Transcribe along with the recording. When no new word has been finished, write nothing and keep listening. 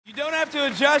You don't have to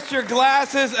adjust your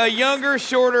glasses. A younger,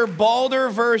 shorter, balder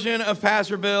version of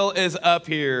Pastor Bill is up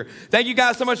here. Thank you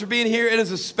guys so much for being here. It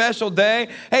is a special day.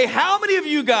 Hey, how many of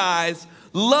you guys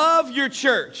love your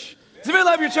church? Does anybody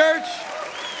love your church?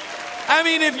 I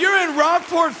mean, if you're in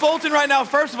Rockport, Fulton right now,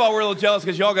 first of all, we're a little jealous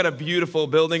because y'all got a beautiful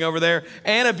building over there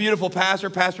and a beautiful pastor.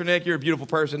 Pastor Nick, you're a beautiful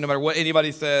person no matter what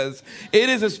anybody says. It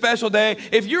is a special day.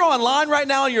 If you're online right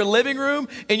now in your living room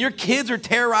and your kids are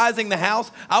terrorizing the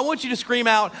house, I want you to scream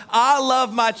out, "I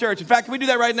love my church." In fact, can we do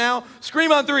that right now?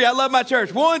 Scream on three, "I love my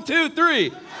church." 1, 2,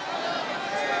 3.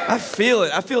 I feel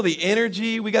it. I feel the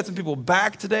energy. We got some people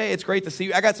back today. It's great to see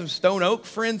you. I got some Stone Oak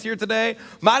friends here today.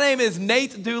 My name is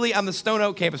Nate Dooley. I'm the Stone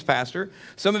Oak campus pastor.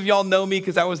 Some of y'all know me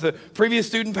because I was the previous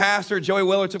student pastor. Joey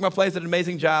Willer took my place, did an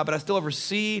amazing job, but I still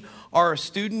oversee our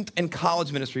student and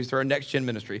college ministries through our Next Gen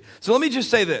ministry. So let me just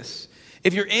say this.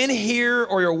 If you're in here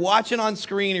or you're watching on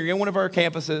screen or you're in one of our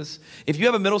campuses, if you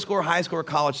have a middle school or high school or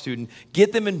college student,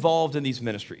 get them involved in these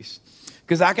ministries.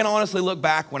 Because I can honestly look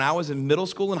back when I was in middle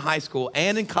school and high school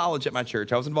and in college at my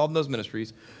church, I was involved in those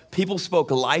ministries. People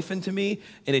spoke life into me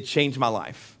and it changed my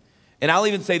life. And I'll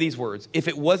even say these words. If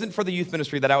it wasn't for the youth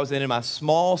ministry that I was in my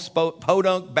small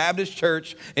podunk Baptist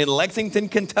church in Lexington,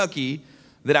 Kentucky,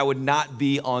 that I would not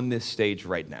be on this stage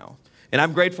right now. And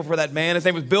I'm grateful for that man. His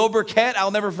name was Bill Burkett.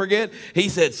 I'll never forget. He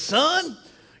said, "Son,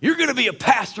 you're going to be a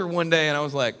pastor one day." And I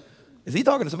was like, is he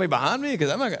talking to somebody behind me? Because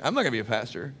I'm not going to be a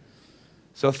pastor.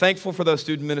 So thankful for those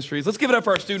student ministries. Let's give it up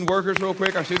for our student workers real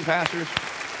quick, our student pastors.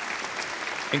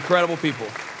 Incredible people.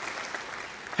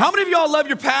 How many of y'all love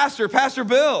your pastor, Pastor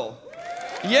Bill?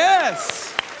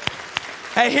 Yes.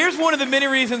 Hey, here's one of the many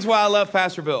reasons why I love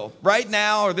Pastor Bill. Right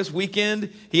now, or this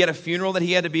weekend, he had a funeral that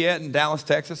he had to be at in Dallas,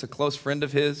 Texas. A close friend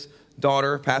of his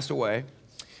daughter passed away,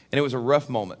 and it was a rough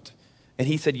moment. And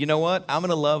he said, you know what? I'm going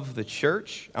to love the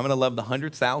church. I'm going to love the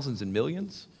hundreds, thousands, and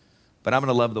millions. But I'm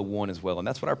going to love the one as well. And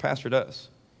that's what our pastor does.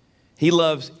 He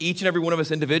loves each and every one of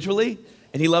us individually.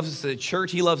 And he loves us as a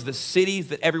church. He loves the cities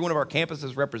that every one of our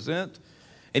campuses represent.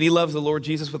 And he loves the Lord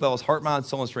Jesus with all his heart, mind,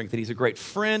 soul, and strength. And he's a great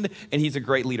friend and he's a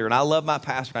great leader. And I love my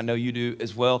pastor. I know you do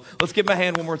as well. Let's give him a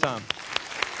hand one more time.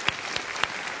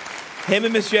 Him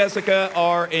and Miss Jessica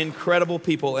are incredible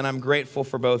people, and I'm grateful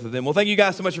for both of them. Well, thank you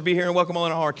guys so much for being here, and welcome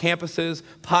on our campuses,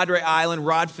 Padre Island,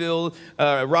 Rodfield,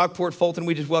 Rockport, Fulton.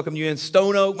 We just welcome you in.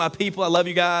 Stone Oak, my people, I love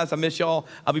you guys. I miss y'all.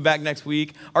 I'll be back next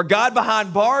week. Our God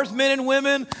behind bars, men and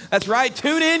women. That's right.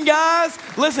 Tune in, guys.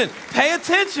 Listen, pay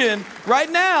attention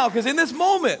right now, because in this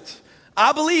moment,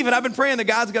 I believe, and I've been praying that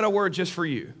God's got a word just for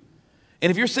you.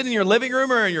 And if you're sitting in your living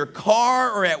room or in your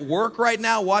car or at work right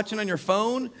now watching on your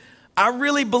phone, I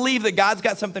really believe that God's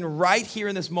got something right here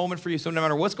in this moment for you. So no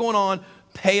matter what's going on,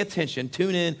 pay attention,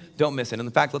 tune in, don't miss it. And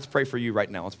in fact, let's pray for you right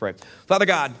now. Let's pray. Father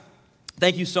God,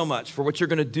 thank you so much for what you're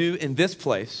going to do in this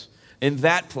place, in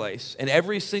that place, in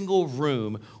every single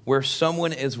room where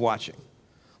someone is watching.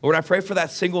 Lord, I pray for that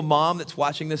single mom that's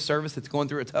watching this service that's going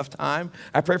through a tough time.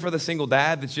 I pray for the single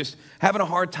dad that's just having a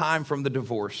hard time from the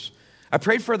divorce. I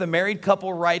pray for the married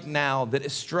couple right now that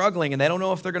is struggling and they don't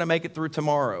know if they're going to make it through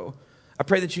tomorrow. I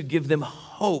pray that you give them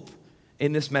hope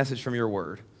in this message from your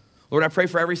word. Lord, I pray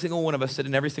for every single one of us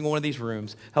sitting in every single one of these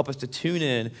rooms. Help us to tune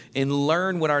in and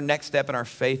learn what our next step in our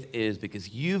faith is, because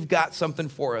you've got something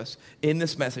for us in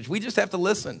this message. We just have to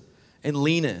listen and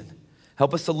lean in.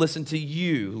 Help us to listen to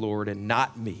you, Lord, and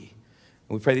not me.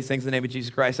 And we pray these things in the name of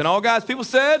Jesus Christ. And all God's people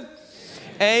said,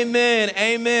 amen,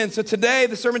 amen. So today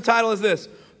the sermon title is this: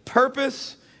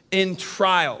 Purpose in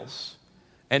Trials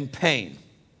and Pain.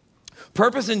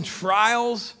 Purpose in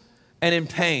trials and in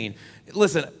pain.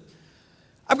 Listen,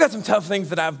 I've got some tough things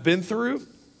that I've been through.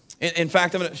 In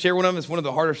fact, I'm going to share one of them. It's one of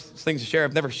the hardest things to share.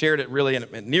 I've never shared it really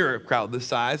near a crowd this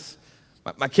size.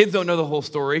 My kids don't know the whole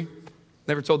story.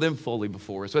 Never told them fully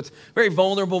before. So it's a very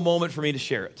vulnerable moment for me to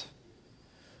share it.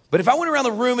 But if I went around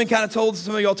the room and kind of told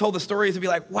some of y'all told the stories, it'd be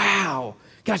like, wow,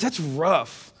 gosh, that's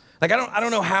rough. Like, I don't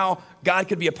know how God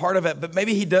could be a part of it, but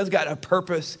maybe he does got a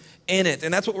purpose in it.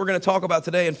 And that's what we're going to talk about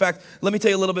today. In fact, let me tell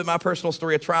you a little bit of my personal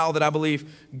story, a trial that I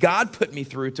believe God put me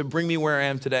through to bring me where I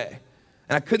am today.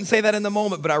 And I couldn't say that in the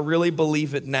moment, but I really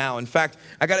believe it now. In fact,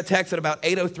 I got a text at about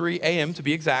 8:03 a.m. to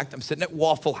be exact. I'm sitting at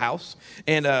Waffle House,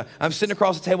 and I'm sitting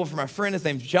across the table from my friend. His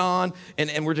name's John,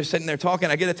 and we're just sitting there talking.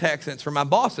 I get a text, and it's from my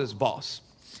boss's boss.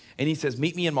 And he says,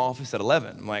 meet me in my office at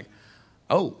 11. I'm like,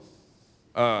 oh,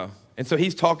 and so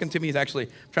he's talking to me. He's actually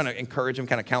trying to encourage him,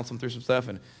 kind of counsel him through some stuff.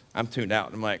 And I'm tuned out.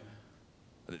 And I'm like,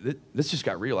 this just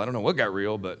got real. I don't know what got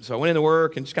real. But so I went into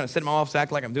work and just kind of sit in my office,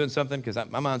 act like I'm doing something because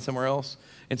my mind's somewhere else.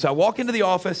 And so I walk into the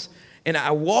office, and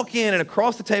I walk in, and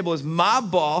across the table is my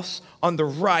boss on the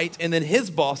right and then his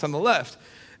boss on the left.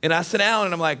 And I sit down,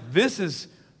 and I'm like, this is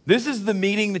This is the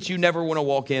meeting that you never want to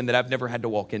walk in, that I've never had to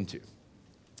walk into.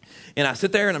 And I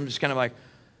sit there and I'm just kind of like,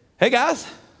 hey guys.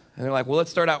 And they're like, well, let's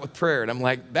start out with prayer. And I'm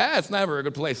like, that's never a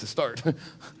good place to start.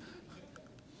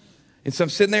 And so I'm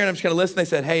sitting there and I'm just going to listen. They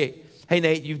said, hey,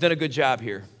 Nate, you've done a good job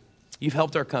here. You've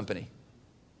helped our company.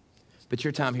 But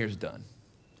your time here is done.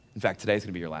 In fact, today's going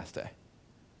to be your last day.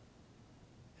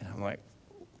 And I'm like,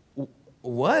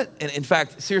 what? And in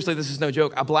fact, seriously, this is no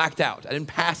joke. I blacked out. I didn't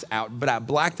pass out, but I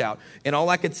blacked out. And all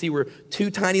I could see were two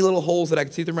tiny little holes that I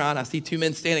could see through my eye. And I see two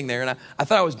men standing there. And I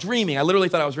thought I was dreaming. I literally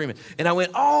thought I was dreaming. And I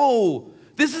went, oh,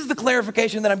 this is the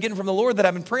clarification that I'm getting from the Lord that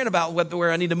I've been praying about,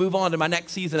 where I need to move on to my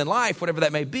next season in life, whatever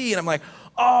that may be. And I'm like,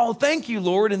 oh, thank you,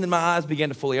 Lord. And then my eyes began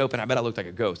to fully open. I bet I looked like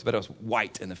a ghost. I bet I was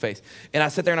white in the face. And I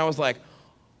sit there and I was like,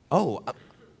 oh,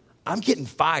 I'm getting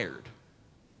fired.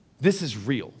 This is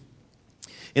real.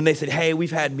 And they said, hey,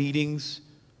 we've had meetings.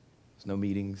 There's no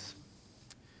meetings.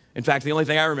 In fact, the only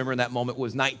thing I remember in that moment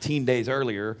was 19 days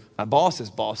earlier, my boss's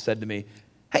boss said to me,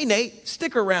 hey, Nate,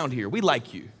 stick around here. We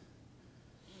like you.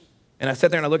 And I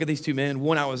sat there and I look at these two men.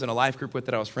 One I was in a life group with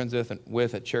that I was friends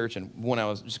with at church, and one I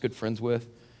was just good friends with.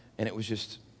 And it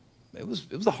was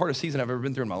the hardest season I've ever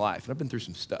been through in my life. And I've been through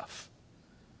some stuff.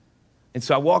 And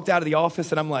so I walked out of the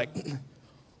office and I'm like,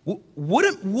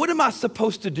 what am I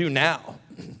supposed to do now?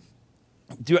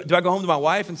 Do I go home to my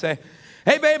wife and say,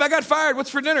 hey, babe, I got fired.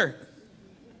 What's for dinner?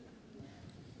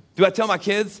 Do I tell my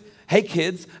kids, hey,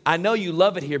 kids, I know you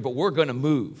love it here, but we're going to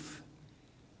move?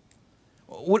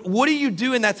 What do you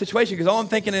do in that situation? Because all I'm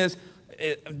thinking is,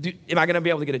 am I going to be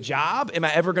able to get a job? Am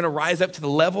I ever going to rise up to the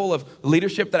level of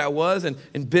leadership that I was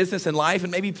in business and life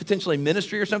and maybe potentially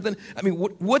ministry or something? I mean,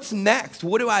 what's next?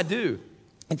 What do I do?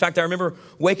 In fact, I remember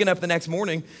waking up the next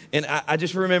morning and I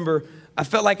just remember I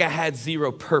felt like I had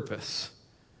zero purpose.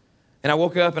 And I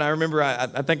woke up and I remember I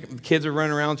think kids are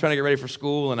running around trying to get ready for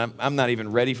school, and I'm not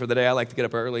even ready for the day. I like to get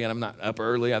up early, and I'm not up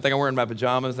early. I think I'm wearing my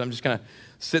pajamas, and I'm just kind of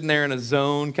sitting there in a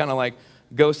zone, kind of like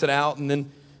ghosted out. And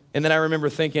then I remember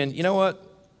thinking, you know what?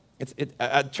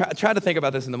 I tried to think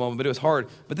about this in the moment, but it was hard.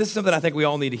 But this is something I think we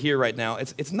all need to hear right now.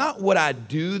 It's not what I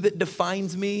do that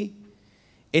defines me.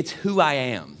 It's who I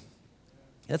am.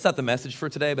 That's not the message for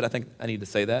today, but I think I need to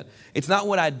say that. It's not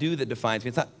what I do that defines me.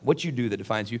 It's not what you do that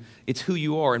defines you. It's who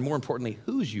you are, and more importantly,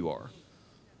 whose you are.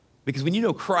 Because when you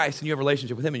know Christ and you have a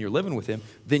relationship with him and you're living with him,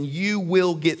 then you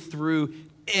will get through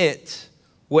it,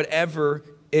 whatever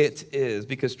it is.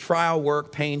 Because trial,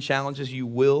 work, pain, challenges, you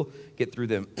will get through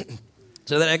them.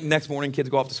 So the next morning, kids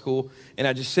go off to school, and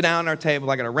I just sit down at our table,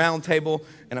 like at a round table,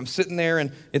 and I'm sitting there,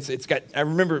 and it's got, I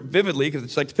remember vividly, because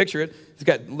it's like to picture it, it's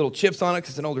got little chips on it,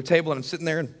 because it's an older table, and I'm sitting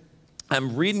there, and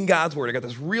I'm reading God's word. I got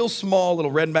this real small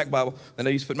little red and back Bible that I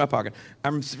used to put in my pocket.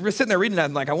 I'm sitting there reading that,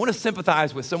 and I want to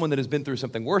sympathize with someone that has been through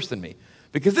something worse than me.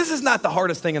 Because this is not the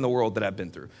hardest thing in the world that I've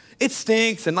been through. It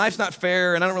stinks, and life's not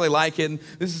fair, and I don't really like it. And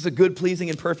this is a good, pleasing,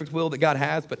 and perfect will that God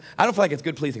has, but I don't feel like it's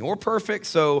good, pleasing, or perfect,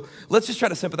 so let's just try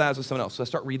to sympathize with someone else. So I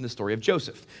start reading the story of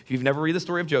Joseph. If you've never read the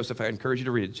story of Joseph, I encourage you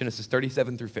to read it, Genesis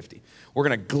 37 through 50. We're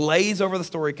going to glaze over the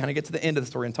story, kind of get to the end of the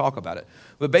story and talk about it.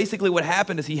 But basically what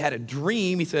happened is he had a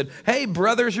dream. He said, hey,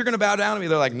 brothers, you're going to bow down to me.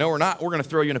 They're like, no, we're not. We're going to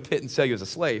throw you in a pit and sell you as a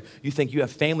slave. You think you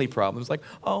have family problems. Like,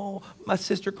 oh, my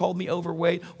sister called me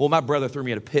overweight. Well, my brother threw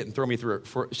me in a pit and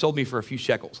sold me for a few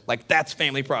shekels. Like, that's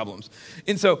family problems.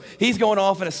 And so he's going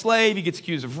off in a slave. He gets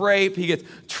accused of rape. He gets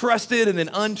trusted and then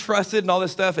untrusted and all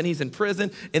this stuff. And he's in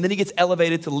prison. And then he gets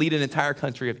elevated to lead an entire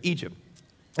country of Egypt.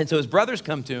 And so his brothers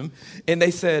come to him and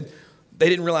they said, they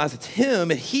didn't realize it's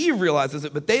him, and he realizes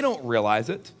it, but they don't realize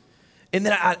it. And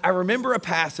then I remember a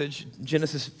passage,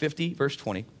 Genesis 50, verse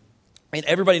 20. And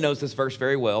everybody knows this verse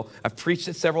very well. I've preached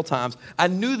it several times. I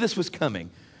knew this was coming.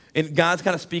 And God's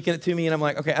kind of speaking it to me, and I'm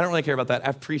like, okay, I don't really care about that.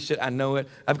 I've preached it. I know it.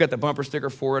 I've got the bumper sticker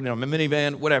for it, my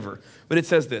minivan, whatever. But it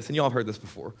says this, and y'all have heard this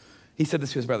before. He said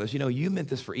this to his brothers, you meant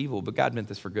this for evil, but God meant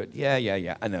this for good. Yeah,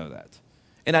 I know that.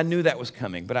 And I knew that was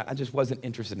coming, but I just wasn't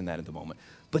interested in that at the moment.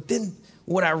 But then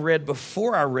what I read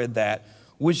before I read that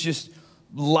was just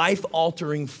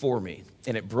life-altering for me,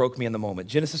 and it broke me in the moment.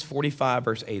 Genesis 45,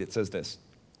 verse 8, it says this.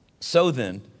 So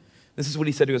then, this is what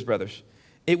he said to his brothers.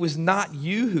 It was not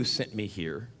you who sent me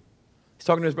here. He's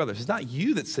talking to his brothers. It's not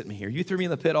you that sent me here. You threw me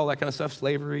in the pit, all that kind of stuff,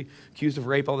 slavery, accused of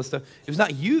rape, all this stuff. It was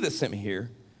not you that sent me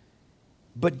here,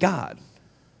 but God.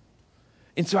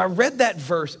 And so I read that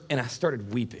verse, and I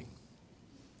started weeping.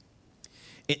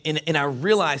 And I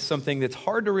realized something that's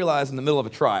hard to realize in the middle of a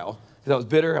trial, because I was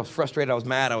bitter, I was frustrated, I was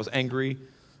mad, I was angry,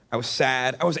 I was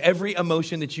sad. I was every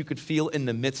emotion that you could feel in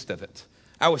the midst of it.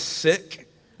 I was sick.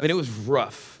 I mean, it was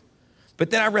rough. But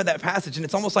then I read that passage, and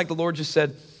it's almost like the Lord just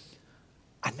said,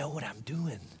 I know what I'm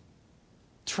doing.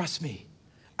 Trust me.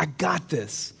 I got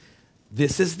this.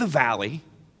 this is the valley.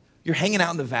 You're hanging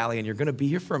out in the valley and you're going to be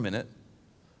here for a minute,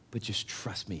 but just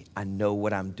trust me. I know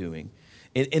what I'm doing.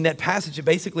 In that passage, it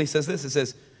basically says this. It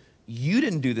says, you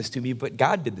didn't do this to me, but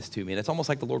God did this to me. And it's almost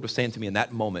like the Lord was saying to me in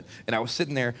that moment. And I was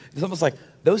sitting there. It's almost like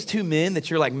those two men that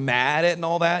you're like mad at and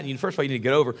all that. And first of all, you need to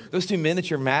get over. Those two men that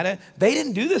you're mad at, they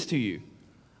didn't do this to you.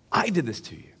 I did this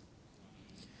to you.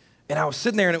 And I was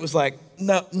sitting there and it was like,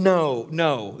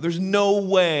 no. There's no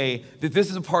way that this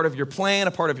is a part of your plan,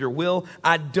 a part of your will.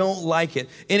 I don't like it.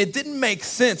 And it didn't make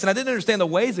sense. And I didn't understand the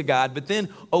ways of God. But then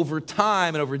over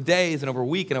time and over days and over a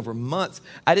week and over months,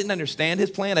 I didn't understand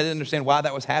his plan. I didn't understand why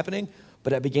that was happening.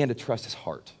 But I began to trust his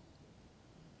heart.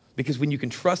 Because when you can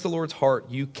trust the Lord's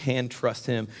heart, you can trust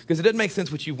him. Because it doesn't make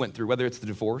sense what you went through, whether it's the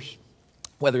divorce,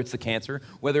 whether it's the cancer,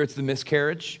 whether it's the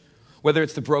miscarriage, whether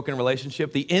it's the broken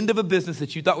relationship, the end of a business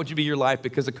that you thought would be your life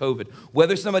because of COVID,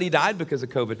 whether somebody died because of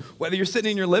COVID, whether you're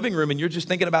sitting in your living room and you're just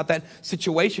thinking about that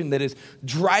situation that is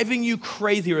driving you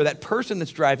crazy or that person that's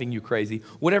driving you crazy,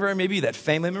 whatever it may be, that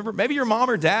family member, maybe your mom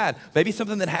or dad, maybe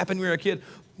something that happened when you were a kid,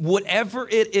 whatever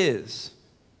it is,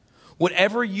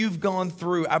 whatever you've gone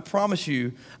through, I promise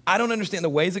you, I don't understand the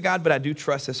ways of God, but I do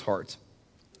trust his heart.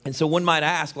 And so one might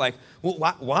ask, like, well,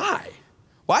 why?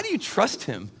 Why do you trust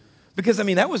him? Because, I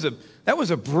mean, that was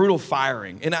a brutal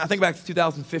firing. And I think back to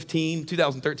 2013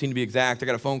 to be exact. I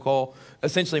got a phone call.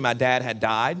 Essentially, my dad had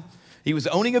died. He was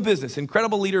owning a business,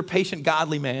 incredible leader, patient,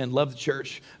 godly man, loved the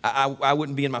church. I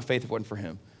wouldn't be in my faith if it wasn't for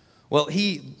him. Well,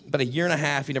 about a year and a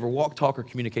half, he never walked, talked, or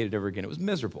communicated ever again. It was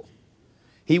miserable.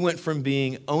 He went from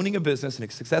owning a business and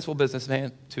a successful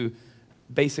businessman to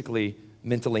basically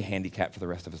mentally handicapped for the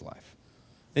rest of his life.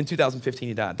 In 2015,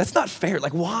 he died. That's not fair.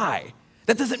 Like, why?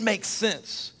 That doesn't make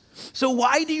sense. So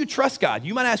why do you trust God?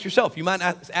 You might ask yourself, you might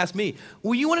ask me,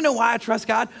 well, you want to know why I trust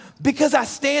God? Because I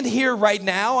stand here right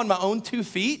now on my own 2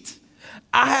 feet.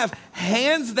 I have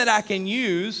hands that I can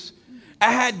use.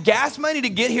 I had gas money to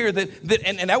get here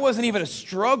and that wasn't even a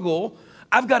struggle.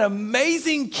 I've got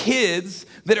amazing kids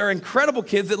that are incredible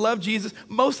kids that love Jesus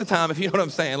most of the time, if you know what I'm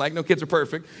saying. Like, no kids are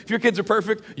perfect. If your kids are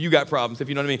perfect, you got problems, if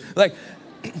you know what I mean. Like,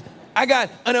 I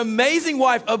got an amazing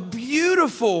wife, a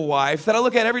beautiful wife that I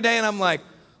look at every day and I'm like,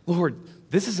 Lord,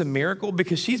 this is a miracle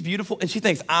because she's beautiful and she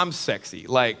thinks I'm sexy.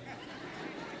 Like,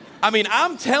 I mean,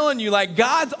 I'm telling you, like,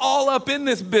 God's all up in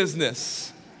this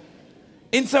business.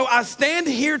 And so I stand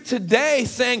here today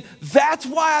saying, that's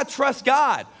why I trust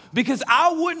God. Because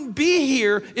I wouldn't be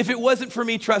here if it wasn't for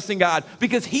me trusting God.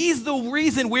 Because he's the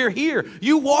reason we're here.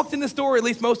 You walked in this door, at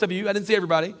least most of you. I didn't see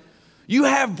everybody. You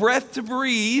have breath to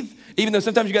breathe, even though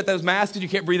sometimes you got those masks and you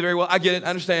can't breathe very well. I get it, I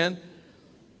understand.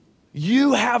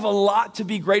 You have a lot to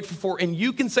be grateful for, and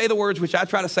you can say the words, which I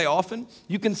try to say often.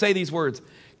 You can say these words,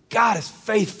 God is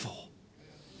faithful.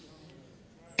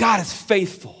 God is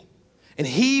faithful, and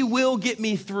he will get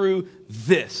me through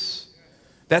this.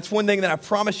 That's one thing that I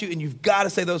promise you, and you've got to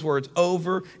say those words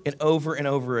over and over and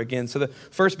over again. So the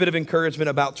first bit of encouragement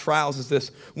about trials is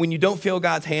this. When you don't feel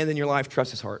God's hand in your life,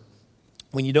 trust his heart.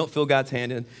 When you don't feel God's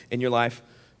hand in your life,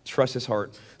 trust his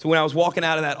heart. So when I was walking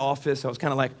out of that office, I was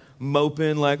kind of like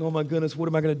moping, like, oh my goodness, what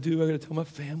am I going to do? I got to tell my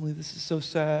family, this is so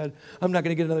sad. I'm not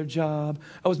going to get another job.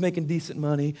 I was making decent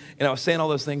money, and I was saying all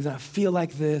those things, and I feel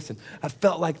like this, and I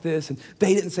felt like this, and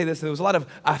they didn't say this. And there was a lot of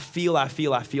I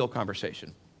feel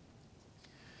conversation.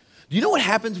 Do you know what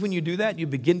happens when you do that? You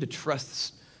begin to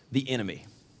trust the enemy.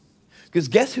 Because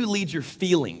guess who leads your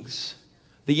feelings?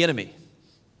 The enemy.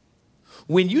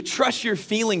 When you trust your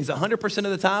feelings 100%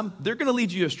 of the time, they're going to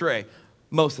lead you astray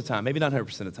most of the time, maybe not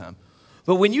 100% of the time.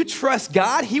 But when you trust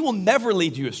God, he will never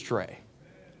lead you astray.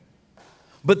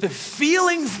 But the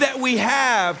feelings that we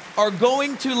have are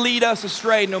going to lead us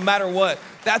astray no matter what.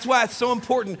 That's why it's so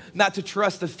important not to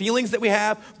trust the feelings that we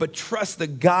have, but trust the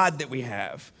God that we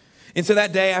have. And so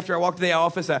that day after I walked to the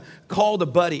office, I called a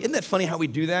buddy. Isn't that funny how we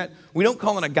do that? We don't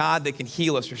call on a God that can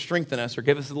heal us or strengthen us or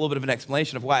give us a little bit of an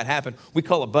explanation of why it happened. We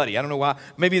call a buddy. I don't know why.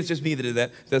 Maybe it's just me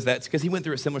that does that. It's because he went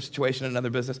through a similar situation in another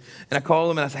business. And I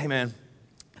called him and I said, hey man,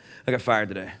 I got fired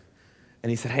today. And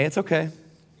he said, hey, it's okay. And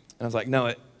I was like, no,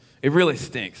 it really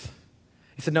stinks.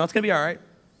 He said, no, it's going to be all right.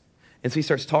 And so he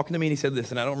starts talking to me and he said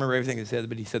this, and I don't remember everything he said,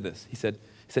 but he said this. He said,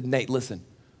 Nate, listen,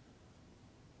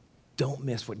 don't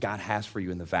miss what God has for you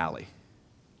in the valley.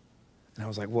 And I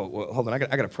was like, whoa, hold on, I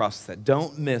got to process that.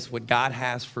 Don't miss what God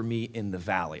has for me in the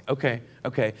valley. Okay.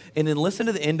 And then listen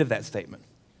to the end of that statement.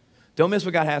 Don't miss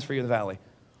what God has for you in the valley,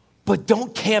 but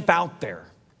don't camp out there.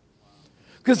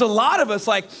 Because a lot of us,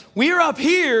 like, we're up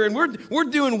here and we're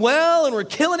doing well and we're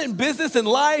killing it in business and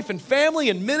life and family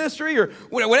and ministry or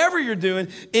whatever you're doing,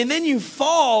 and then you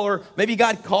fall, or maybe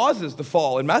God causes the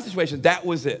fall. In my situation, that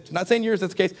was it. I'm not saying yours,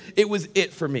 that's the case. It was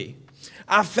it for me.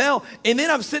 I fell. And then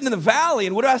I'm sitting in the valley,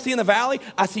 and what do I see in the valley?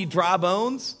 I see dry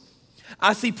bones.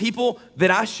 I see people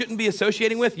that I shouldn't be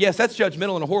associating with. Yes, that's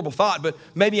judgmental and a horrible thought, but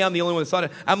maybe I'm the only one that thought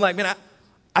it. I'm like, man,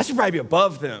 I should probably be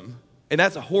above them. And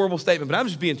that's a horrible statement, but I'm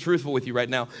just being truthful with you right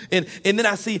now. And then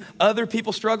I see other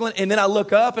people struggling, and then I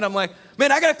look up, and I'm like,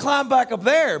 man, I got to climb back up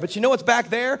there. But you know what's back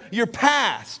there? Your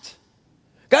past.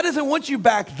 God doesn't want you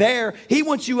back there. He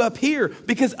wants you up here,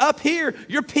 because up here,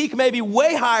 your peak may be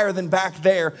way higher than back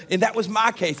there. And that was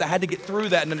my case. I had to get through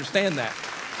that and understand that.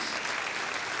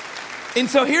 And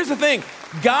so here's the thing.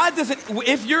 God doesn't,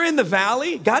 if you're in the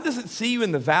valley, God doesn't see you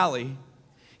in the valley.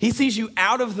 He sees you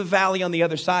out of the valley on the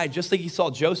other side, just like he saw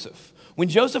Joseph. When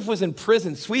Joseph was in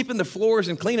prison, sweeping the floors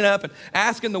and cleaning up and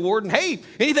asking the warden, hey,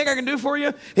 anything I can do for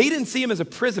you? He didn't see him as a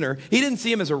prisoner. He didn't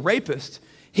see him as a rapist.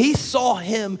 He saw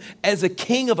him as a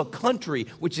king of a country,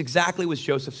 which exactly was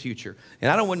Joseph's future.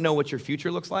 And I don't want to know what your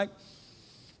future looks like,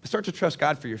 but start to trust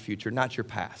God for your future, not your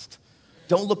past.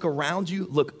 Don't look around you,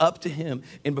 look up to him,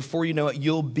 and before you know it,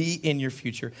 you'll be in your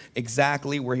future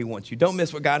exactly where he wants you. Don't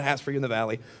miss what God has for you in the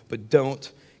valley, but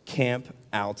don't camp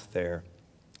out there,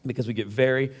 because we get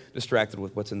very distracted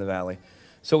with what's in the valley.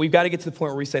 So we've got to get to the point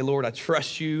where we say, Lord, I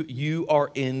trust you. You are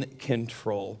in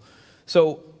control.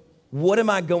 So what am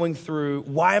I going through?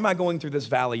 Why am I going through this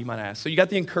valley, you might ask? So you got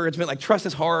the encouragement, like trust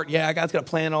his heart. Yeah, God's got a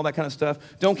plan, all that kind of stuff.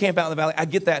 Don't camp out in the valley. I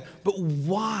get that. But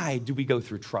why do we go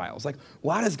through trials? Like,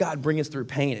 why does God bring us through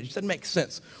pain? It just doesn't make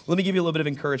sense. Let me give you a little bit of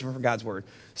encouragement from God's word.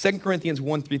 2 Corinthians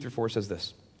 1:3-4 says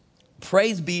this.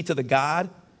 Praise be to the God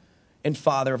and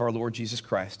Father of our Lord Jesus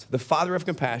Christ, the Father of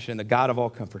compassion and the God of all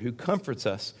comfort, who comforts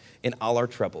us in all our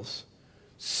troubles,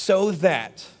 so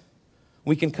that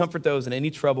we can comfort those in any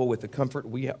trouble with the comfort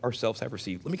we ourselves have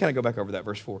received. Let me kind of go back over that,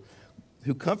 verse 4.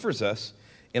 Who comforts us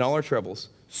in all our troubles,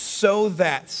 so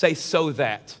that, say so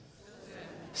that.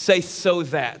 Say so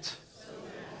that.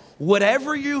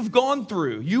 Whatever you've gone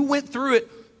through, you went through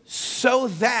it so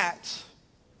that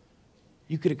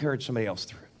you could encourage somebody else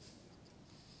through it.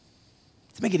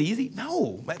 To make it easy?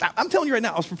 No. I'm telling you right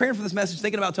now, I was preparing for this message,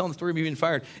 thinking about telling the story of me being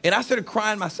fired, and I started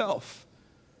crying myself.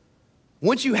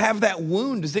 Once you have that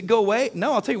wound, does it go away?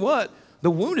 No, I'll tell you what,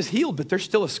 the wound is healed, but there's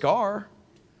still a scar.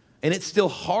 And it's still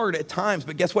hard at times,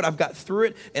 but guess what? I've got through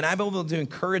it, and I'm able to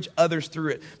encourage others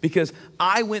through it, because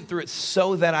I went through it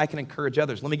so that I can encourage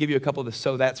others. Let me give you a couple of the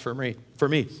so that's for me.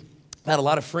 I had a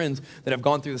lot of friends that have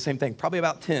gone through the same thing, probably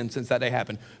about 10 since that day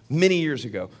happened, many years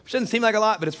ago. Which doesn't seem like a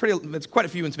lot, but it's quite a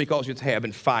few when somebody calls you and says, hey, I've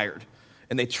been fired.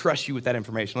 And they trust you with that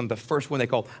information. I'm the first one they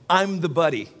call. I'm the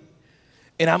buddy.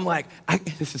 And I'm like,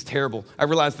 this is terrible. I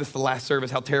realized this the last service,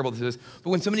 how terrible this is.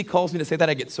 But when somebody calls me to say that,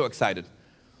 I get so excited.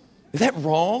 Is that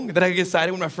wrong that I get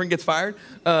excited when my friend gets fired?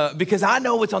 Because I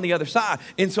know what's on the other side.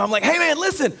 And so I'm like, hey, man,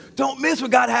 listen, don't miss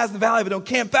what God has in the valley, but don't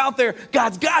camp out there.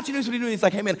 God's got you. Knows what he's doing. He's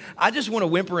like, hey, man, I just want to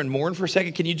whimper and mourn for a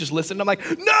second. Can you just listen? And I'm like,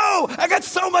 no, I got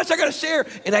so much I got to share.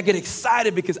 And I get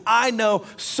excited because I know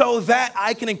so that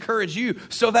I can encourage you,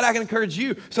 so that I can encourage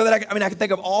you, so that I can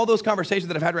think of all those conversations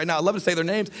that I've had right now. I'd love to say their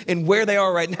names and where they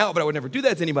are right now, but I would never do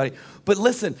that to anybody. But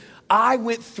listen, I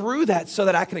went through that so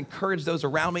that I can encourage those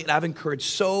around me, and I've encouraged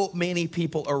so many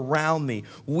people around me.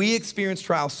 We experience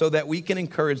trials so that we can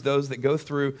encourage those that go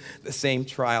through the same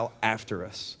trial after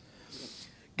us.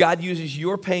 God uses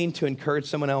your pain to encourage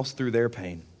someone else through their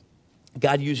pain.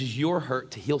 God uses your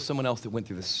hurt to heal someone else that went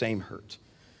through the same hurt.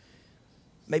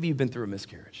 Maybe you've been through a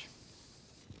miscarriage.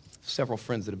 Several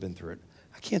friends that have been through it.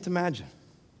 I can't imagine.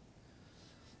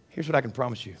 Here's what I can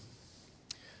promise you.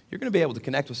 You're going to be able to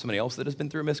connect with somebody else that has been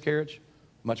through a miscarriage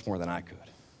much more than I could.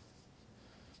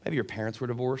 Maybe your parents were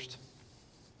divorced.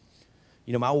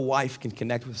 You know, my wife can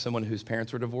connect with someone whose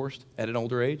parents were divorced at an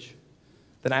older age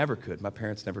than I ever could. My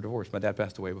parents never divorced. My dad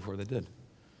passed away before they did.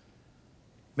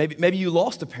 Maybe you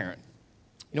lost a parent.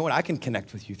 You know what? I can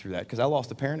connect with you through that because I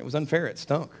lost a parent. It was unfair. It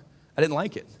stunk. I didn't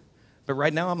like it. But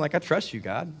right now I'm like, I trust you,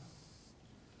 God.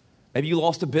 Maybe you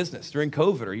lost a business during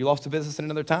COVID, or you lost a business at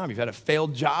another time. You've had a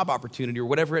failed job opportunity or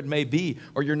whatever it may be,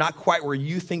 or you're not quite where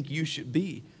you think you should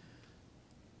be.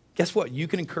 Guess what? You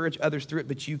can encourage others through it,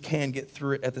 but you can get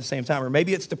through it at the same time. Or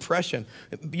maybe it's depression.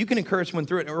 You can encourage someone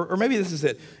through it. Or maybe this is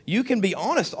it. You can be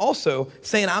honest also,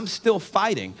 saying, I'm still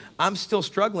fighting. I'm still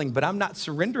struggling, but I'm not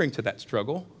surrendering to that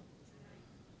struggle.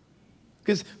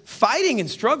 Because fighting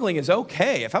and struggling is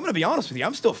okay. If I'm going to be honest with you,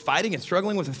 I'm still fighting and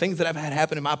struggling with the things that I've had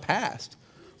happen in my past.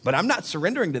 But I'm not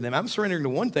surrendering to them. I'm surrendering to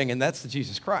one thing, and that's to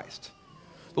Jesus Christ.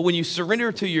 But when you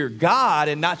surrender to your God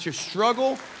and not your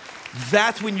struggle,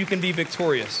 that's when you can be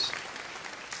victorious.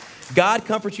 God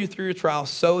comforts you through your trial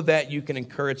so that you can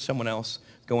encourage someone else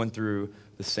going through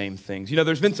the same things. You know,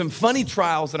 there's been some funny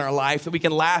trials in our life that we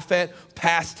can laugh at,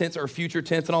 past tense or future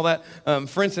tense and all that.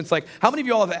 For instance, like how many of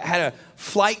y'all have had a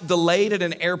flight delayed at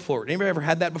an airport? Anybody ever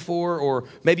had that before? Or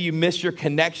maybe you missed your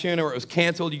connection or it was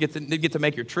canceled. You didn't get to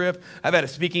make your trip. I've had a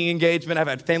speaking engagement. I've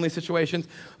had family situations.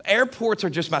 Airports are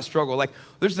just my struggle. Like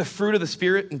there's the fruit of the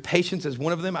Spirit and patience is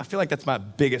one of them. I feel like that's my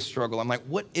biggest struggle. I'm like,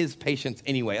 what is patience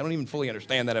anyway? I don't even fully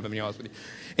understand that, if I'm being honest with you.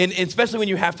 And especially when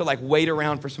you have to like wait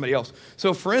around for somebody else.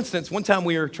 So for instance, one time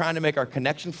we were trying to make our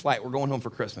connection flight. We're going home for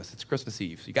Christmas. It's Christmas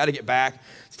Eve. So you got to get back.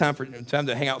 It's time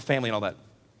to hang out with family and all that.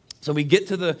 So we get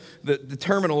to the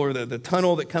terminal or the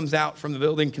tunnel that comes out from the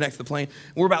building, connects to the plane.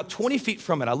 We're about 20 feet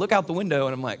from it. I look out the window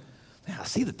and I'm like, man, I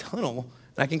see the tunnel.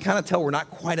 And I can kind of tell we're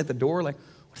not quite at the door. Like,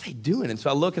 what are they doing? And so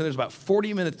I look and there's about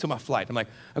 40 minutes to my flight. I'm like,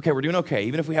 okay, we're doing okay.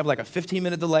 Even if we have like a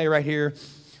 15-minute delay right here,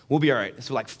 we'll be all right.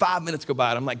 So like 5 minutes go by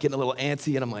and I'm like getting a little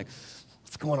antsy and I'm like,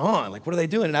 what's going on? Like, what are they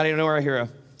doing? And I didn't know where I hear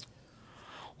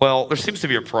Well, there seems to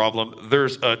be a problem.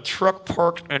 There's a truck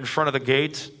parked in front of the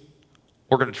gate.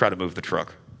 We're going to try to move the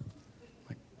truck.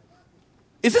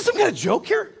 is this some kind of joke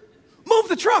here? Move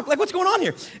the truck. Like, what's going on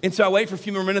here? And so I wait for a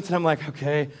few more minutes and I'm like,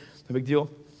 okay, no big deal.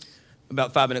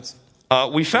 About 5 minutes.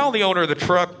 We found the owner of the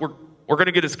truck. We're going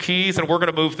to get his keys and we're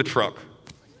going to move the truck.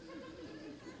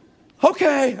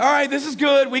 Okay, all right, this is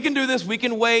good. We can do this. We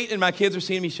can wait. And my kids are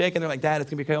seeing me shaking. They're like, Dad,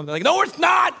 it's going to be okay. They're like, no, it's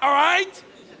not, all right?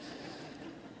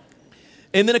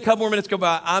 And then a couple more minutes go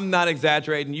by. I'm not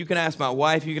exaggerating. You can ask my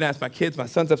wife. You can ask my kids. My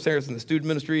son's upstairs in the student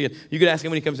ministry. And you can ask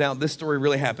him when he comes down. This story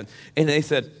really happened. And they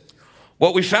said,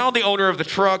 well, we found the owner of the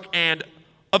truck and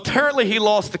apparently he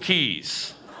lost the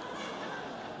keys.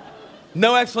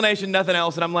 No explanation, nothing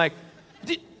else. And I'm like,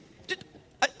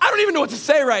 I don't even know what to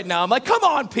say right now. I'm like, come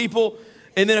on, people.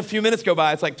 And then a few minutes go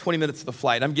by. It's like 20 minutes to the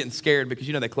flight. I'm getting scared because,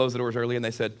 you know, they close the doors early. And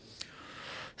they said,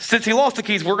 since he lost the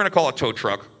keys, we're going to call a tow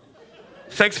truck.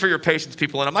 Thanks for your patience,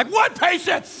 people. And I'm like, what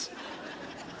patience?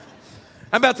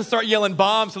 I'm about to start yelling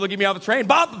bombs, so they'll get me off the train.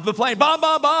 Bomb the plane. Bomb,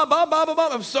 bomb, bomb, bomb, bomb, bomb,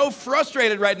 bomb. I'm so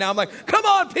frustrated right now. I'm like, come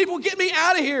on, people, get me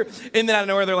out of here. And then out of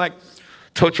nowhere, they're like,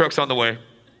 tow truck's on the way.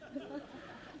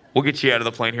 We'll get you out of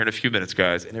the plane here in a few minutes,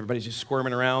 guys. And everybody's just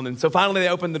squirming around. And so finally they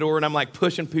open the door and I'm like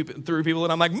pushing through people.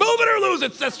 And I'm like, move it or lose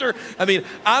it, sister. I mean,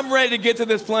 I'm ready to get to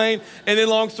this plane. And then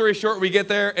long story short, we get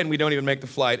there and we don't even make the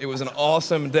flight. It was an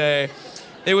awesome day.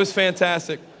 It was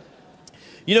fantastic.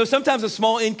 You know, sometimes the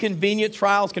small inconvenient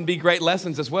trials can be great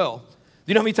lessons as well. Do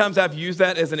you know how many times I've used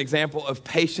that as an example of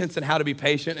patience and how to be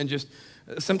patient and just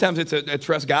sometimes it's a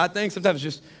trust God thing. Sometimes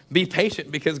just be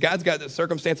patient because God's got the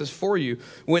circumstances for you.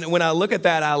 When I look at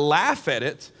that, I laugh at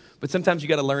it. But sometimes you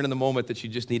got to learn in the moment that you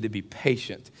just need to be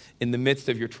patient in the midst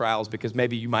of your trials because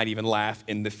maybe you might even laugh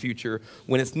in the future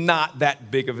when it's not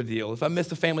that big of a deal. If I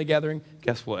missed a family gathering,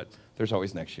 guess what? There's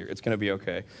always next year. It's going to be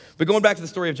okay. But going back to the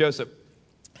story of Joseph,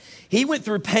 he went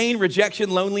through pain, rejection,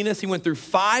 loneliness. He went through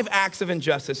 5 acts of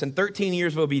injustice and 13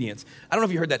 years of obedience. I don't know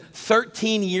if you heard that.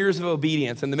 13 years of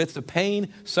obedience in the midst of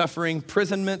pain, suffering,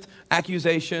 imprisonment,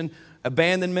 accusation,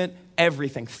 abandonment,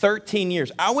 everything. 13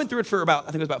 years. I went through it for I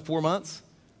think it was about 4 months.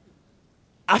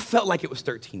 I felt like it was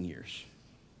 13 years.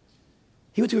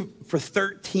 He went through it for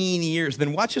 13 years.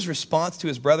 Then watch his response to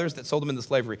his brothers that sold him into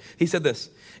slavery. He said this,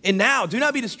 and now do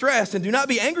not be distressed and do not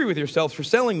be angry with yourselves for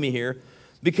selling me here,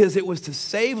 because it was to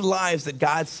save lives that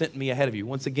God sent me ahead of you.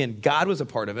 Once again, God was a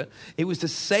part of it. It was to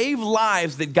save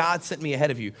lives that God sent me ahead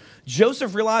of you.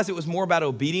 Joseph realized it was more about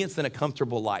obedience than a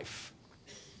comfortable life.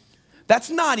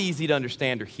 That's not easy to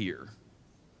understand or hear.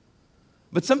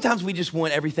 But sometimes we just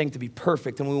want everything to be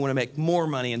perfect and we want to make more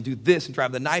money and do this and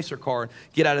drive the nicer car and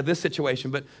get out of this situation.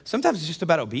 But sometimes it's just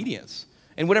about obedience.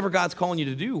 And whatever God's calling you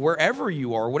to do, wherever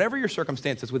you are, whatever your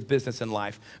circumstances with business and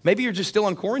life. Maybe you're just still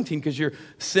on quarantine because you're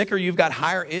sick or you've got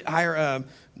higher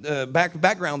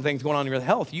background things going on in your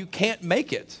health. You can't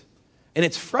make it. And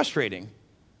it's frustrating.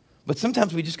 But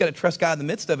sometimes we just got to trust God in the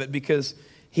midst of it because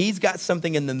He's got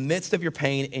something in the midst of your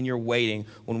pain and your waiting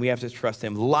when we have to trust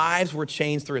Him. Lives were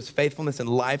changed through His faithfulness and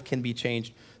life can be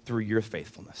changed through your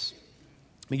faithfulness.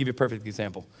 Let me give you a perfect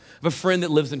example. I have a friend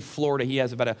that lives in Florida. He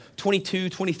has about a 22,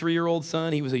 23-year-old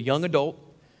son. He was a young adult,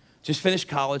 just finished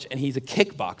college, and he's a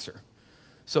kickboxer.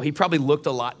 So he probably looked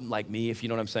a lot like me, if you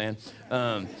know what I'm saying.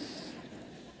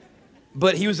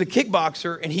 But he was a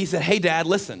kickboxer, and he said, hey, Dad,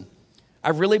 listen, I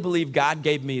really believe God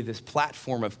gave me this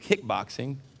platform of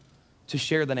kickboxing to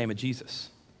share the name of Jesus.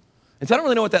 And so I don't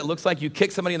really know what that looks like. You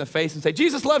kick somebody in the face and say,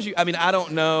 Jesus loves you. I mean, I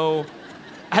don't know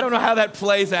how that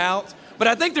plays out. But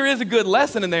I think there is a good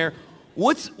lesson in there.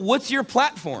 What's your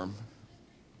platform?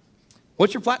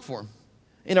 What's your platform?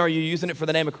 And are you using it for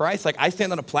the name of Christ? Like, I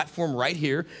stand on a platform right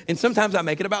here, and sometimes I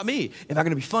make it about me. Am I going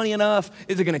to be funny enough?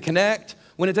 Is it going to connect?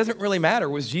 When it doesn't really matter.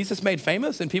 Was Jesus made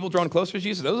famous and people drawn closer to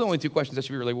Jesus? Those are the only two questions I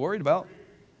should be really worried about.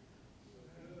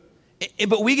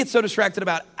 But we get so distracted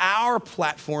about our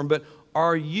platform, but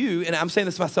are you, and I'm saying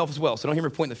this to myself as well, so don't hear me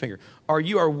pointing the finger.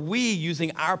 Are we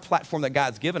using our platform that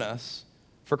God's given us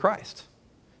for Christ?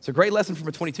 It's a great lesson from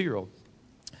a 22-year-old.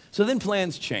 So then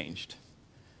plans changed.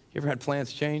 You ever had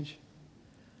plans change?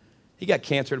 He got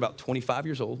cancer at about 25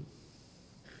 years old.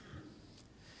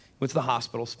 Went to the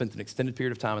hospital, spent an extended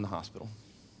period of time in the hospital.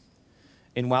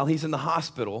 And while he's in the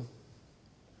hospital,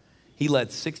 he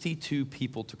led 62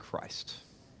 people to Christ.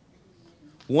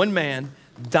 One man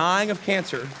dying of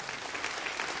cancer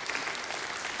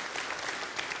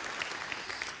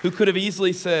who could have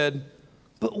easily said,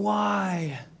 but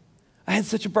why? I had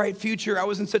such a bright future. I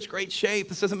was in such great shape.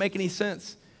 This doesn't make any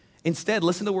sense. Instead,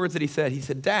 listen to the words that he said. He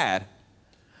said, Dad,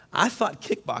 I thought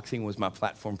kickboxing was my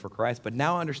platform for Christ, but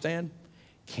now I understand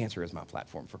cancer is my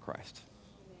platform for Christ.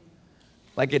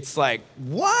 Like, it's like,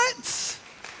 what?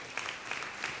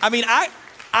 I mean,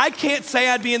 I can't say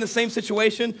I'd be in the same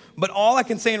situation, but all I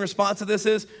can say in response to this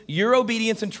is your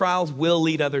obedience and trials will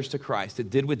lead others to Christ. It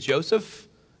did with Joseph,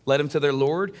 led him to their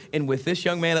Lord, and with this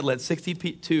young man, it led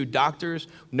 62 doctors,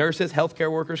 nurses,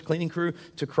 healthcare workers, cleaning crew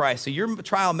to Christ. So your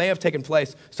trial may have taken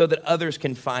place so that others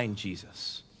can find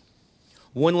Jesus.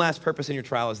 One last purpose in your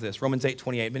trial is this. Romans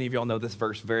 8:28. Many of y'all know this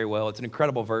verse very well. It's an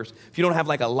incredible verse. If you don't have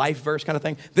like a life verse kind of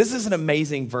thing, this is an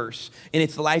amazing verse, and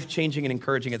it's life-changing and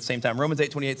encouraging at the same time. Romans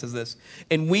 8:28 says this,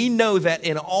 and we know that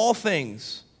in all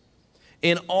things,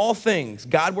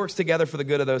 God works together for the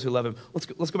good of those who love him. Let's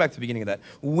go back to the beginning of that.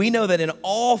 We know that in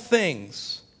all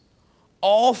things,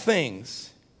 I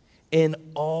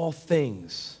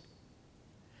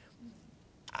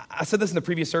said this in the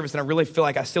previous service, and I really feel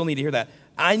like I still need to hear that.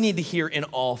 I need to hear in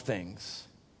all things.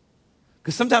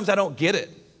 Because sometimes I don't get it.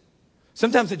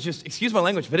 Sometimes it just, excuse my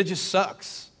language, but it just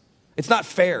sucks. It's not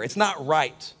fair. It's not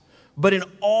right. But in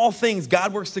all things,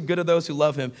 God works the good of those who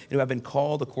love him and who have been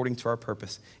called according to our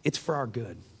purpose. It's for our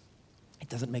good. It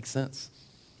doesn't make sense.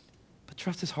 But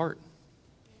trust his heart.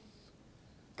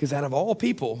 Because out of all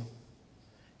people,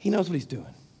 he knows what he's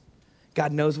doing.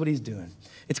 God knows what he's doing.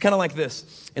 It's kind of like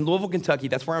this. In Louisville, Kentucky,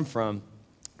 that's where I'm from,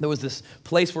 there was this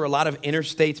place where a lot of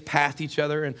interstates passed each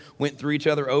other and went through each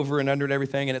other over and under and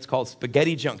everything, and it's called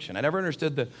Spaghetti Junction. I never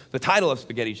understood the title of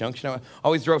Spaghetti Junction. I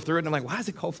always drove through it, and I'm like, why is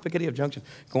it called Spaghetti Junction?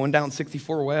 Going down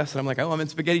 64 West, and I'm like, oh, I'm in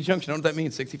Spaghetti Junction. I don't know what that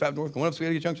means. 65 North, going up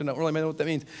Spaghetti Junction. I don't really know what that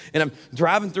means. And I'm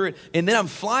driving through it, and then I'm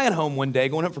flying home one day,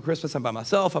 going home for Christmas. I'm by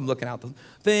myself. I'm looking out the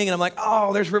thing, and I'm like,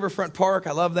 oh, there's Riverfront Park.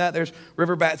 I love that. There's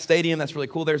Riverbat Stadium. That's really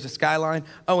cool. There's the skyline.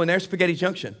 Oh, and there's Spaghetti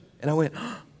Junction. And I went,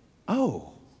 oh.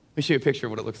 Let me show you a picture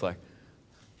of what it looks like.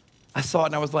 I saw it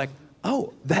and I was like,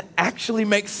 oh, that actually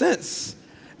makes sense.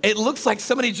 It looks like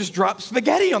somebody just dropped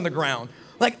spaghetti on the ground.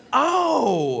 Like,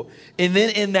 oh. And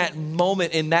then in that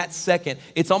moment, in that second,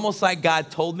 it's almost like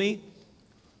God told me,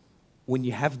 when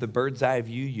you have the bird's eye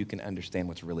view, you can understand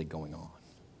what's really going on.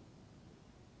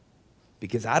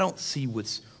 Because I don't see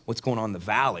what's going on in the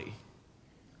valley.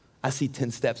 I see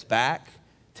 10 steps back,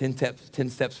 10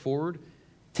 steps forward,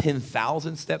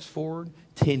 10,000 steps forward,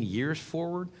 10 years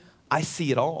forward. I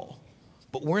see it all.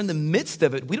 But we're in the midst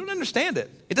of it. We don't understand it.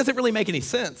 It doesn't really make any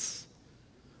sense.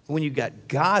 But when you've got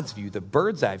God's view, the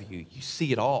bird's eye view, you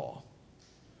see it all.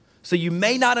 So you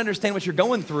may not understand what you're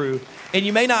going through, and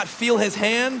you may not feel his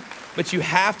hand, but you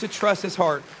have to trust his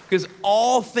heart, because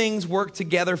all things work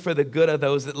together for the good of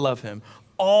those that love him.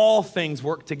 All things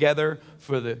work together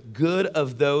for the good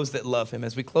of those that love him.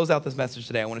 As we close out this message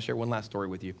today, I want to share one last story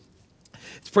with you.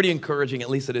 It's pretty encouraging,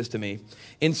 at least it is to me.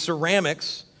 In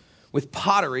ceramics, with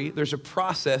pottery, there's a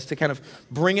process to kind of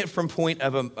bring it from point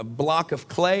of a block of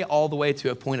clay all the way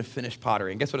to a point of finished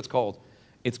pottery. And guess what it's called?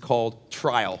 It's called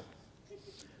trial.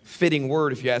 Fitting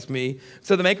word, if you ask me.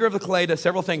 So the maker of the clay does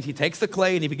several things. He takes the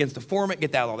clay and he begins to form it,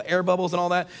 get out all the air bubbles and all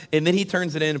that, and then he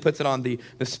turns it in and puts it on the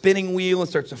spinning wheel and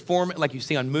starts to form it like you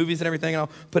see on movies and everything. And I'll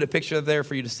put a picture there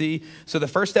for you to see. So the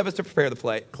first step is to prepare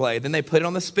the clay. Then they put it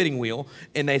on the spinning wheel,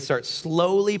 and they start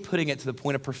slowly putting it to the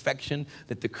point of perfection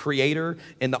that the creator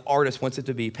and the artist wants it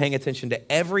to be, paying attention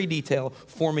to every detail,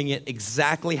 forming it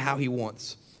exactly how he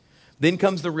wants. Then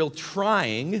comes the real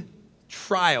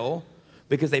trial,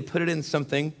 because they put it in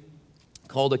something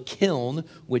called a kiln,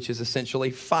 which is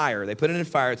essentially fire. They put it in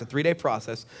fire. It's a 3-day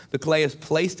process. The clay is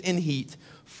placed in heat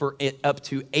for up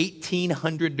to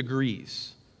 1,800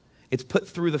 degrees. It's put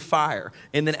through the fire.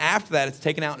 And then after that, it's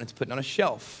taken out and it's put on a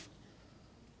shelf.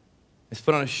 It's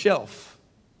put on a shelf.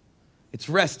 It's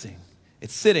resting.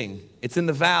 It's sitting. It's in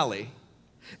the valley.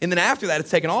 And then after that, it's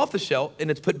taken off the shelf and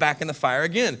it's put back in the fire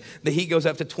again. The heat goes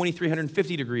up to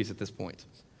 2,350 degrees at this point.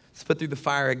 It's put through the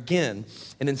fire again.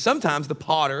 And then sometimes the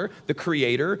potter, the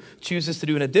creator, chooses to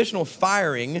do an additional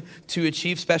firing to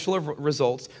achieve special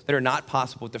results that are not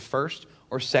possible with the first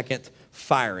or second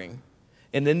firing.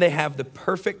 And then they have the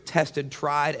perfect, tested,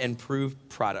 tried, and proved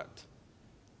product.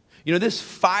 You know, this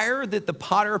fire that the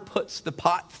potter puts the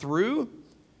pot through,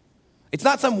 it's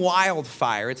not some wild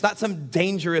fire. It's not some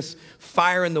dangerous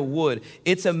fire in the wood.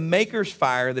 It's a maker's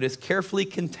fire that is carefully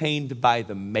contained by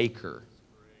the maker.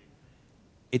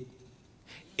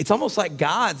 It's almost like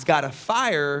God's got a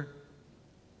fire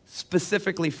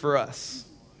specifically for us.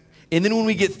 And then when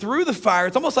we get through the fire,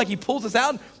 it's almost like he pulls us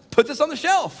out and puts us on the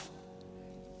shelf.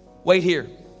 Wait here.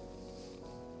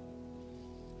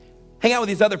 Hang out with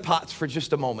these other pots for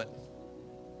just a moment.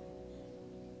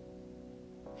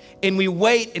 And we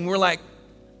wait and we're like,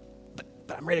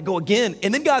 but I'm ready to go again.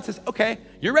 And then God says, okay,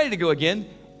 you're ready to go again.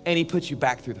 And he puts you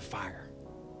back through the fire.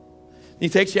 He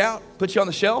takes you out, puts you on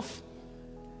the shelf.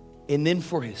 And then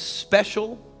for his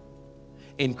special,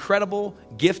 incredible,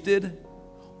 gifted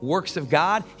works of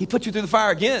God, he puts you through the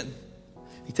fire again.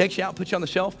 He takes you out, puts you on the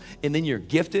shelf, and then you're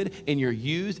gifted and you're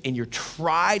used and you're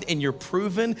tried and you're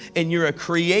proven and you're a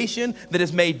creation that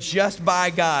is made just by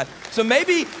God. So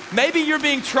maybe you're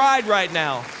being tried right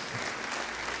now.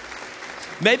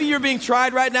 Maybe you're being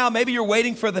tried right now. Maybe you're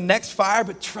waiting for the next fire,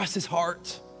 but trust his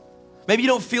heart. Maybe you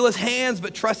don't feel his hands,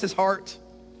 but trust his heart.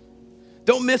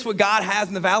 Don't miss what God has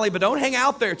in the valley, but don't hang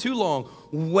out there too long.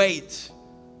 Wait.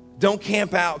 Don't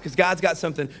camp out because God's got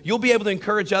something. You'll be able to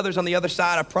encourage others on the other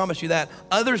side. I promise you that.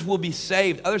 Others will be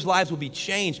saved. Others' lives will be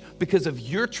changed because of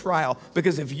your trial,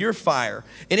 because of your fire.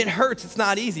 And it hurts. It's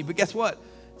not easy, but guess what?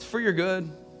 It's for your good.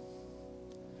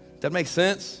 That makes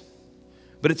sense?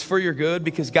 But it's for your good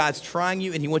because God's trying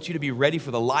you and he wants you to be ready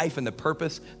for the life and the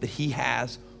purpose that he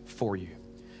has for you.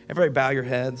 Everybody bow your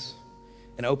heads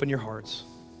and open your hearts.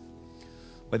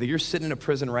 Whether you're sitting in a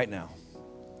prison right now,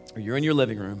 or you're in your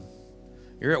living room,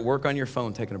 you're at work on your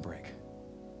phone taking a break.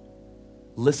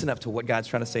 Listen up to what God's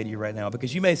trying to say to you right now,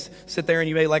 because you may sit there and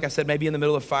you may, like I said, maybe in the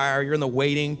middle of fire, you're in the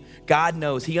waiting. God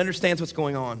knows. He understands what's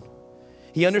going on.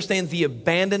 He understands the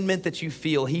abandonment that you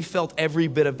feel. He felt every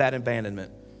bit of that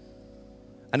abandonment.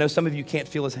 I know some of you can't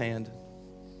feel his hand,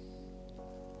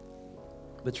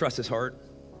 but trust his heart.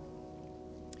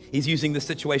 He's using this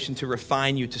situation to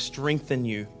refine you, to strengthen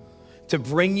you, to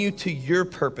bring you to your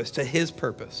purpose, to his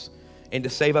purpose, and to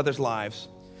save others' lives.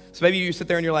 So maybe you sit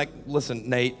there and you're like, listen,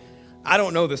 Nate, I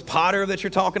don't know this potter that you're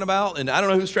talking about, and I don't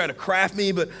know who's trying to craft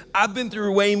me, but I've been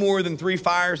through way more than 3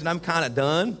 fires, and I'm kind of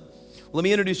done. Let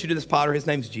me introduce you to this potter. His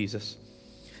name's Jesus.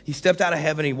 He stepped out of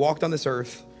heaven. He walked on this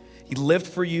earth. He lived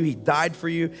for you. He died for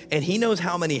you, and he knows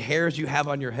how many hairs you have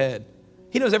on your head.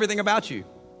 He knows everything about you.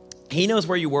 He knows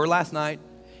where you were last night.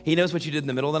 He knows what you did in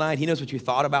the middle of the night. He knows what you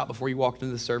thought about before you walked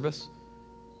into the service.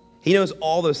 He knows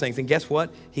all those things. And guess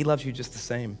what? He loves you just the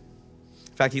same.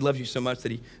 In fact, he loves you so much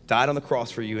that he died on the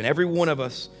cross for you. And every one of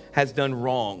us has done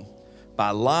wrong by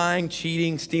lying,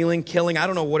 cheating, stealing, killing. I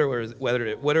don't know whether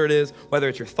it is, whether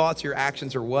it's your thoughts, your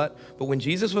actions, or what. But when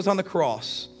Jesus was on the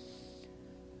cross,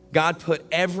 God put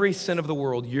every sin of the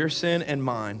world, your sin and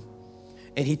mine,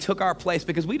 and he took our place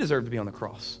because we deserve to be on the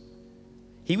cross.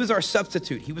 He was our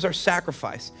substitute. He was our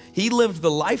sacrifice. He lived the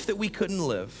life that we couldn't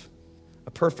live.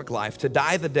 A perfect life, to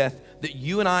die the death that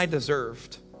you and I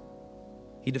deserved.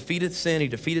 He defeated sin, he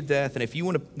defeated death, and if you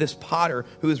want this potter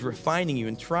who is refining you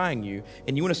and trying you,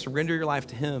 and you want to surrender your life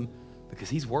to him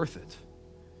because he's worth it,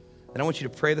 then I want you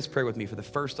to pray this prayer with me for the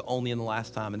first, the only, and the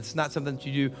last time. And it's not something that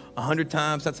you do 100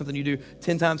 times, not something you do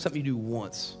 10 times, something you do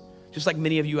once. Just like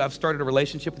many of you, I've started a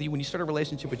relationship with you. When you start a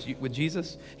relationship with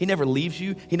Jesus, he never leaves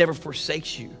you, he never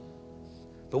forsakes you.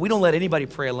 But we don't let anybody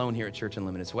pray alone here at Church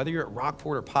Unlimited. So whether you're at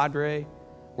Rockport or Padre,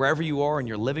 wherever you are in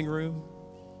your living room,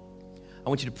 I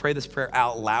want you to pray this prayer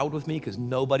out loud with me because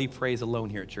nobody prays alone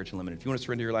here at Church Unlimited. If you want to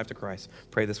surrender your life to Christ,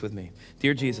 pray this with me.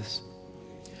 Dear Jesus,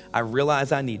 I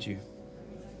realize I need you.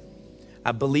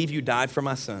 I believe you died for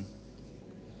my son.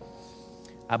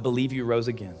 I believe you rose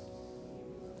again.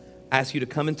 I ask you to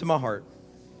come into my heart.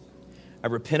 I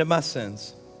repent of my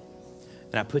sins,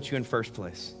 and I put you in first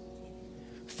place.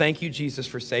 Thank you, Jesus,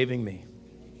 for saving me.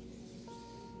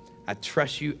 I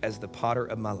trust you as the potter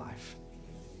of my life.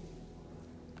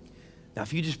 Now,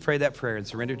 if you just prayed that prayer and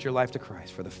surrendered your life to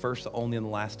Christ for the first, the only, and the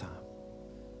last time,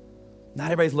 not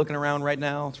everybody's looking around right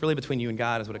now. It's really between you and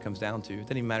God is what it comes down to. It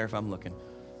doesn't even matter if I'm looking.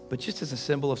 But just as a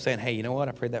symbol of saying, hey, you know what?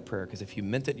 I prayed that prayer because if you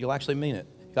meant it, you'll actually mean it.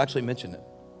 You'll actually mention it.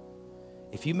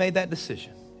 If you made that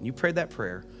decision and you prayed that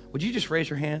prayer, would you just raise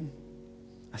your hand?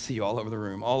 I see you all over the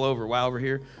room, all over. Wow, over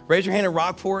here. Raise your hand at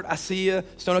Rockport. I see you.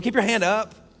 Stone Oak, keep your hand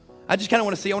up. I just kind of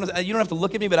want to see. You don't have to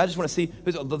look at me, but I just want to see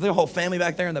who's the whole family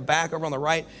back there in the back, over on the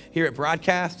right here at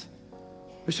Broadcast.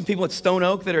 There's some people at Stone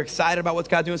Oak that are excited about what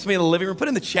God's doing. Somebody in the living room, put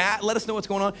in the chat. Let us know what's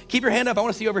going on. Keep your hand up. I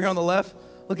want to see you over here on the left.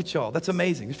 Look at y'all. That's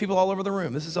amazing. There's people all over the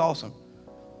room. This is awesome.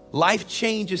 Life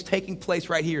change is taking place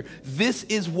right here. This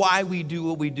is why we do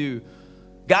what we do.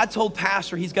 God told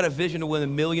Pastor he's got a vision to win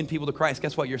 1 million people to Christ.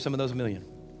 Guess what? You're some of those 1 million.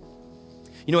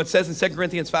 You know, it says in 2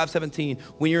 Corinthians 5:17,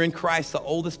 when you're in Christ, the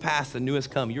old is past, the new has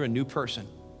come. You're a new person.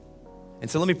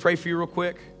 And so let me pray for you real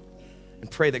quick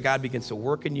and pray that God begins to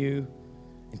work in you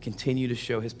and continue to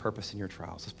show his purpose in your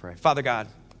trials. Let's pray. Father God,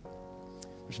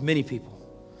 there's many people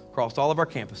across all of our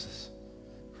campuses,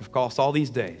 across all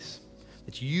these days,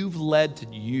 that you've led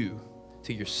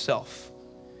to yourself.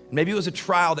 Maybe it was a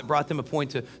trial that brought them a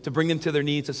point to bring them to their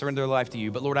knees, to surrender their life to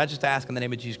you. But Lord, I just ask in the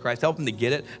name of Jesus Christ, help them to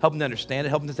get it, help them to understand it,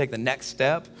 help them to take the next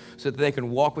step so that they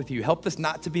can walk with you. Help this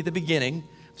not to be the beginning.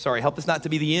 Help this not to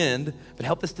be the end, but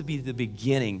help this to be the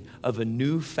beginning of a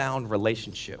newfound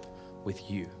relationship with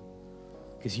you.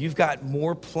 Because you've got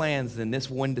more plans than this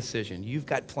one decision. You've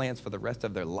got plans for the rest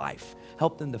of their life.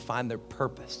 Help them to find their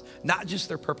purpose, not just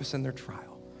their purpose in their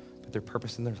trial, but their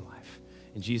purpose in their life.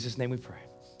 In Jesus' name we pray.